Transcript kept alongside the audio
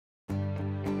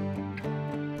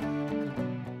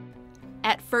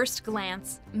At first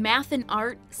glance, math and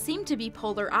art seem to be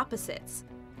polar opposites.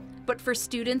 But for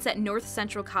students at North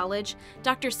Central College,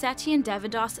 Dr. Satyan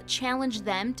Devadoss challenged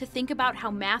them to think about how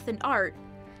math and art,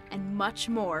 and much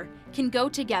more, can go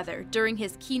together during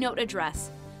his keynote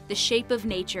address, The Shape of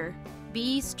Nature,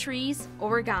 Bees, Trees,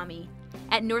 Origami,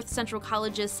 at North Central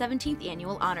College's 17th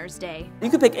Annual Honors Day. You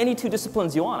could pick any two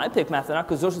disciplines you want. I pick math and art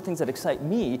because those are things that excite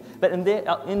me, but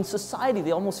in society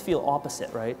they almost feel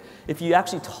opposite, right? If you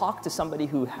actually talk to somebody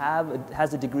who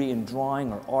has a degree in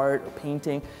drawing or art or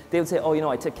painting, they would say, oh, you know,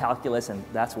 I took calculus and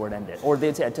that's where it ended. Or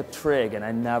they'd say, I took trig and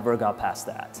I never got past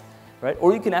that. Right?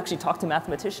 Or you can actually talk to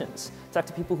mathematicians, talk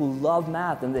to people who love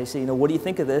math, and they say, you know, what do you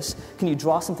think of this? Can you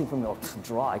draw something for me? Oh,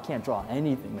 draw? I can't draw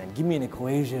anything, man. Give me an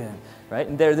equation, right?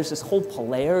 And there's this whole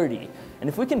polarity. And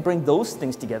if we can bring those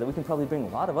things together, we can probably bring a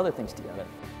lot of other things together.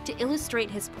 To illustrate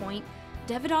his point,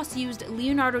 Devadoss used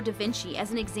Leonardo da Vinci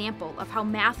as an example of how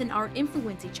math and art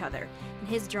influence each other in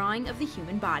his drawing of the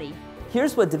human body.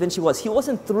 Here's what da Vinci was. He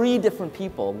wasn't three different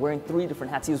people wearing three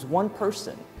different hats. He was one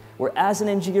person. Where as an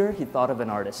engineer, he thought of an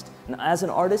artist. And as an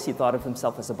artist, he thought of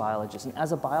himself as a biologist. And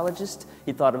as a biologist,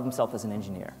 he thought of himself as an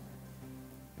engineer.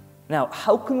 Now,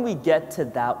 how can we get to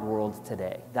that world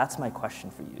today? That's my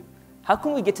question for you. How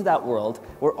can we get to that world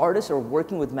where artists are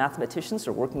working with mathematicians,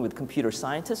 or working with computer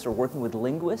scientists, or working with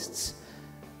linguists?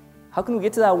 How can we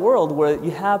get to that world where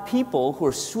you have people who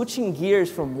are switching gears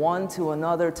from one to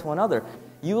another to another?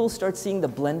 You will start seeing the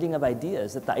blending of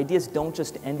ideas, that the ideas don't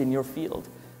just end in your field.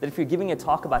 That if you're giving a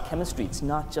talk about chemistry, it's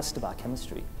not just about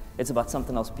chemistry. It's about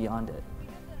something else beyond it.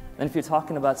 And if you're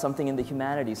talking about something in the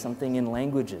humanities, something in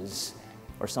languages,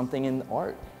 or something in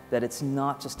art, that it's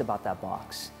not just about that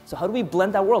box. So how do we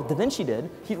blend that world? Da Vinci did.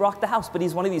 He rocked the house, but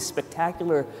he's one of these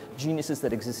spectacular geniuses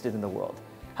that existed in the world.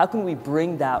 How can we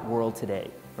bring that world today,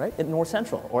 right? At North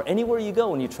Central, or anywhere you go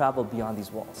when you travel beyond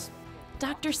these walls.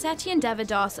 Dr. Satyan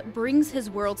Devadoss brings his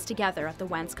worlds together at the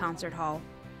Wentz Concert Hall.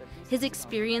 His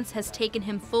experience has taken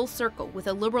him full circle with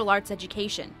a liberal arts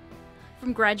education,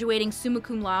 from graduating summa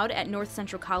cum laude at North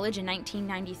Central College in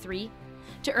 1993,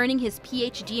 to earning his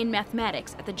PhD in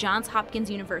mathematics at the Johns Hopkins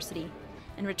University,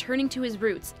 and returning to his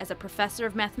roots as a professor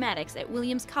of mathematics at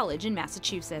Williams College in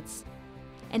Massachusetts.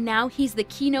 And now he's the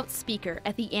keynote speaker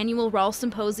at the annual Rall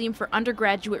Symposium for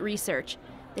undergraduate research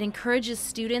that encourages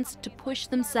students to push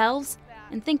themselves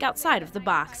and think outside of the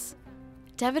box.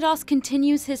 Devadoss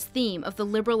continues his theme of the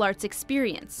liberal arts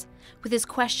experience with his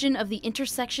question of the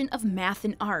intersection of math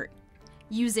and art,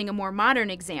 using a more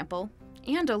modern example,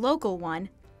 and a local one,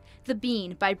 The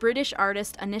Bean by British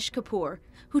artist Anish Kapoor,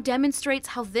 who demonstrates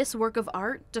how this work of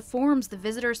art deforms the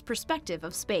visitor's perspective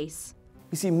of space.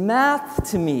 You see, math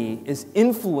to me is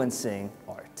influencing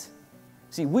art.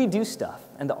 See, we do stuff,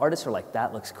 and the artists are like,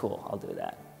 that looks cool, I'll do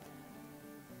that.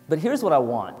 But here's what I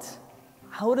want.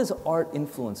 How does art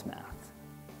influence math?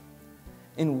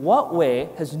 In what way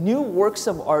has new works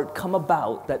of art come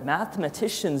about that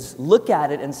mathematicians look at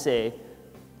it and say,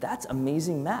 that's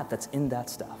amazing math that's in that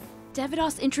stuff?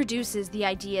 Devadoss introduces the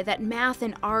idea that math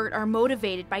and art are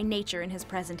motivated by nature in his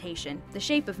presentation, The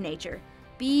Shape of Nature,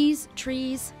 Bees,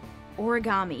 Trees,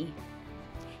 Origami.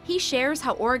 He shares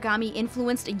how origami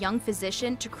influenced a young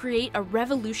physician to create a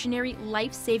revolutionary,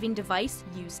 life-saving device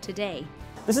used today.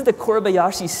 This is the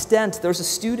Kobayashi stent. There was a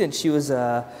student, she was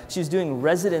doing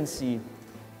residency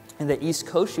in the East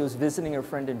Coast. She was visiting her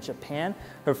friend in Japan.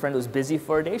 Her friend was busy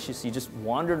for a day. She just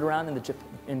wandered around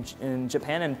in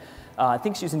Japan, and I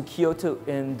think she was in Kyoto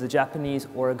in the Japanese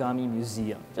Origami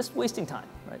Museum, just wasting time,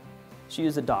 right? She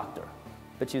was a doctor,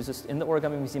 but she was just in the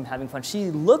Origami Museum having fun. She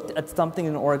looked at something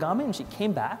in origami, and she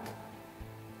came back,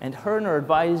 and her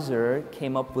advisor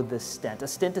came up with this stent. A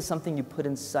stent is something you put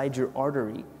inside your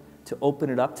artery to open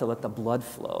it up to let the blood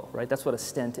flow, right? That's what a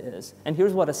stent is. And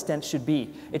here's what a stent should be.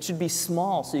 It should be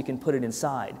small so you can put it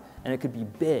inside, and it could be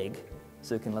big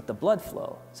so it can let the blood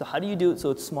flow. So how do you do it so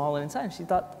it's small and inside? And she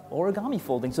thought origami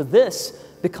folding. So this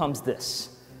becomes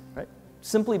this, right?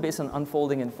 Simply based on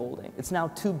unfolding and folding. It's now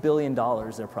 $2 billion,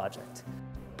 their project.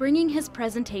 Bringing his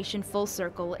presentation full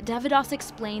circle, Devadoss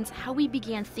explains how he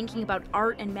began thinking about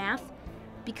art and math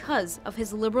because of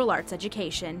his liberal arts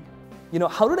education. You know,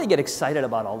 how did I get excited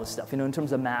about all this stuff, you know, in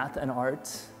terms of math and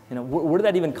art? You know, where did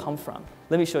that even come from?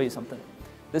 Let me show you something.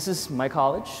 This is my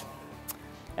college,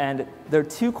 and there are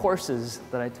two courses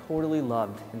that I totally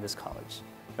loved in this college,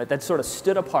 right, that sort of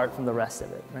stood apart from the rest of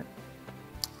it, right?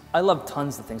 I loved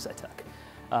tons of things I took,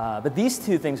 but these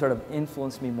two things sort of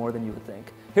influenced me more than you would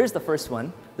think. Here's the first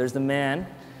one. There's the man,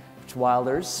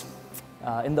 Wilders,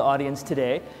 in the audience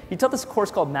today. He taught this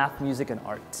course called Math, Music, and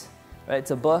Art. Right?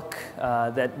 It's a book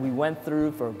that we went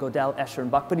through for Godel, Escher,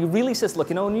 and Buck, but he really says, look,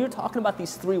 when you're talking about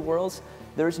these three worlds,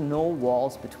 there's no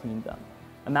walls between them.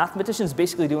 A mathematician is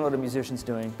basically doing what a musician's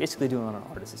doing, basically doing what an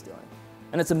artist is doing.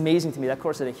 And it's amazing to me. That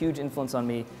course had a huge influence on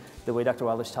me. The way Dr.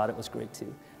 Wilders taught it was great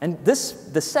too. And the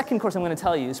second course I'm going to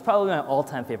tell you is probably my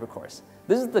all-time favorite course.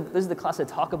 This is the class I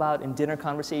talk about in dinner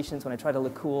conversations when I try to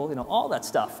look cool, all that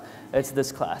stuff. It's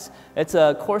this class. It's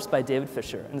a course by David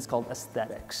Fisher, and it's called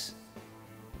Aesthetics.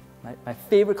 Right? My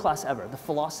favorite class ever, the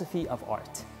philosophy of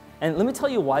art. And let me tell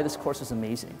you why this course was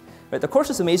amazing. Right? The course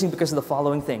was amazing because of the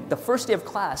following thing. The first day of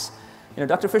class,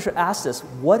 Dr. Fisher asked us,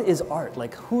 what is art?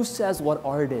 Like, who says what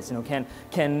art is?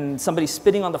 Can somebody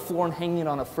spitting on the floor and hanging it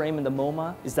on a frame in the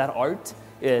MoMA, is that art?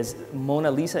 Is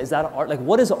Mona Lisa, is that art? Like,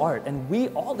 what is art? And we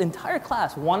all, the entire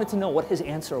class, wanted to know what his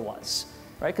answer was,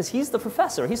 right? Because he's the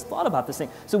professor. He's thought about this thing.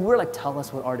 So we're like, tell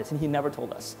us what art is. And he never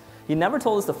told us. He never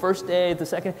told us the first day, the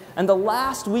second, and the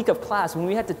last week of class when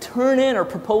we had to turn in our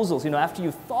proposals, after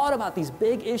you've thought about these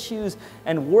big issues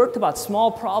and worked about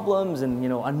small problems and,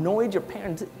 annoyed your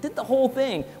parents, did the whole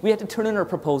thing, we had to turn in our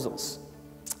proposals,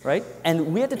 right? And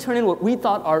we had to turn in what we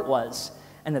thought art was.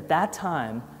 And at that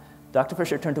time, Dr.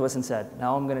 Fisher turned to us and said,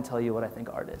 now I'm going to tell you what I think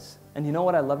art is. And you know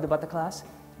what I loved about the class?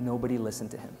 Nobody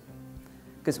listened to him.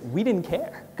 Because we didn't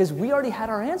care, because we already had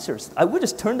our answers. I would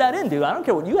just turn that in, dude. I don't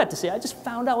care what you had to say. I just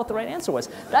found out what the right answer was.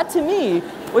 That, to me,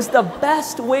 was the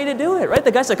best way to do it, right?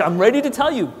 The guy's like, I'm ready to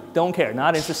tell you. Don't care,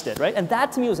 not interested, right? And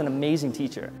that, to me, was an amazing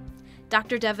teacher.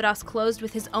 Dr. Devadoss closed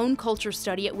with his own culture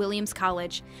study at Williams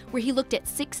College, where he looked at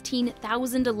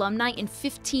 16,000 alumni in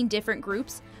 15 different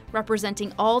groups,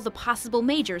 representing all the possible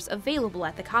majors available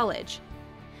at the college.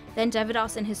 Then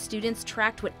Devadoss and his students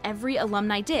tracked what every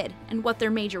alumni did and what their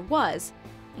major was,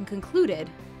 and concluded,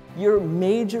 your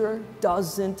major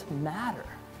doesn't matter.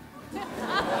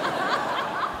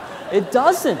 It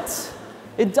doesn't.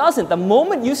 It doesn't. The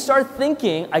moment you start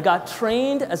thinking, I got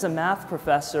trained as a math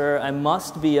professor, I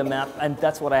must be a math, and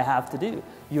that's what I have to do,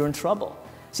 you're in trouble.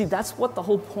 See, that's what the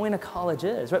whole point of college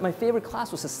is, right? My favorite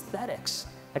class was aesthetics,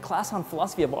 a class on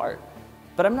philosophy of art.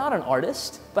 But I'm not an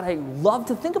artist, but I love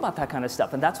to think about that kind of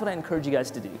stuff, and that's what I encourage you guys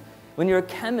to do. When you're a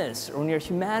chemist, or when you're a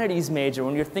humanities major,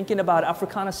 when you're thinking about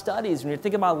Africana studies, when you're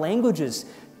thinking about languages,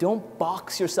 don't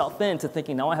box yourself into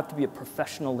thinking, now I have to be a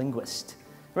professional linguist.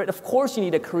 Right? Of course you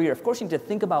need a career, of course you need to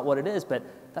think about what it is, but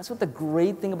that's what the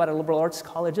great thing about a liberal arts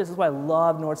college is. That's why I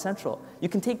love North Central. You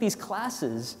can take these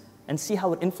classes and see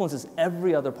how it influences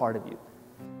every other part of you.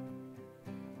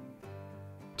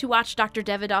 To watch Dr.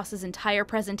 Devadoss's entire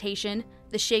presentation,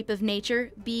 The Shape of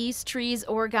Nature, Bees, Trees,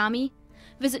 Origami,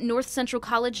 visit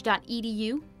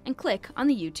northcentralcollege.edu and click on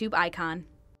the YouTube icon.